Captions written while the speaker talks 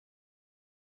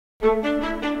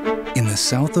In the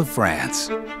south of France,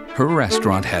 her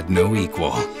restaurant had no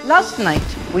equal. Last night,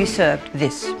 we served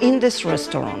this. In this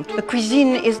restaurant, the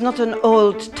cuisine is not an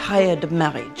old, tired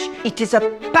marriage. It is a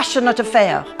passionate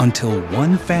affair. Until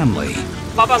one family...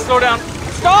 Papa, slow down.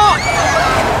 Stop!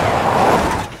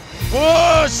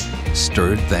 Push!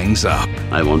 Stirred things up.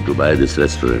 I want to buy this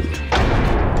restaurant.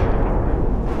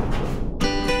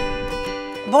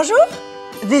 Bonjour.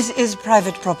 This is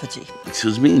private property.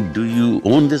 Excuse me, do you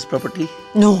own this property?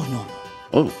 No.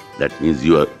 Oh, that means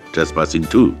you are trespassing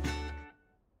too.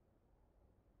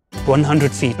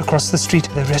 100 feet across the street,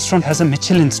 the restaurant has a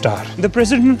Michelin star. The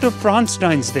president of France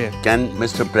dines there. Can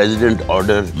Mr. President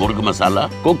order murga masala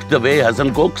cooked the way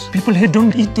Hassan cooks? People here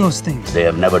don't eat those things. They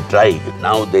have never tried.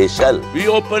 Now they shall. We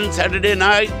open Saturday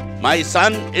night. My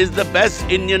son is the best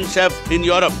Indian chef in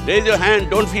Europe. Raise your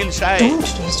hand. Don't feel shy. Don't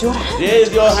raise your hand.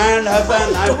 Raise your hand,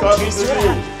 Hassan. I'm talking to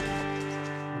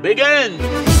you. Begin.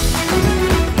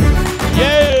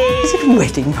 Yay! Is it a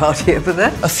wedding party over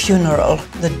there? A funeral.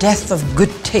 The death of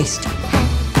good taste.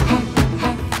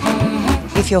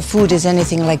 If your food is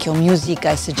anything like your music,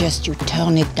 I suggest you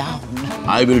turn it down.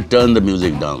 I will turn the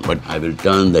music down, but I will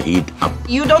turn the heat up.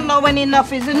 You don't know when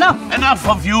enough is enough. Enough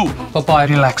of you. Papa,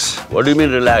 relax. What do you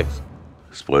mean relax?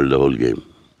 Spoil the whole game.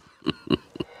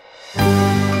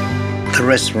 The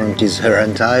restaurant is her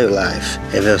entire life,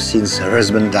 ever since her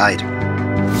husband died.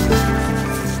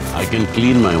 I can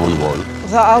clean my own wall.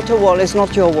 The outer wall is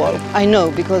not your wall. I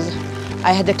know, because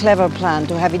I had a clever plan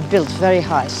to have it built very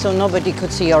high, so nobody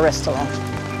could see your restaurant.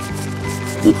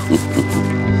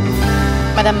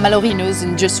 Madame Mallory knows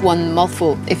in just one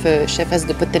mouthful if a chef has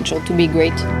the potential to be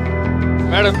great.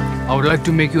 Madam, I would like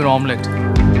to make you an omelette.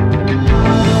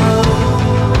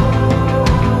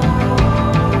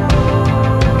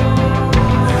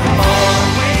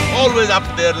 Always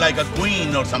up there like a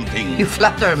queen or something. You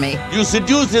flatter me. You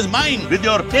seduce his mind with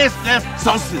your tasteless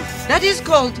sauces. That is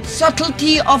called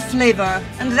subtlety of flavor,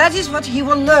 and that is what he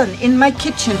will learn in my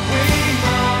kitchen.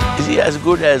 Is he as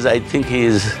good as I think he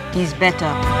is? He's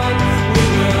better.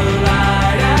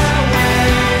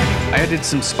 I added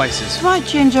some spices. Why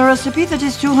change a recipe that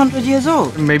is 200 years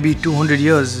old? Maybe 200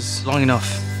 years is long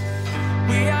enough.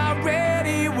 We are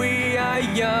ready, we are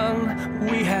young,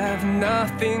 we have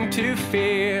nothing to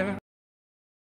fear.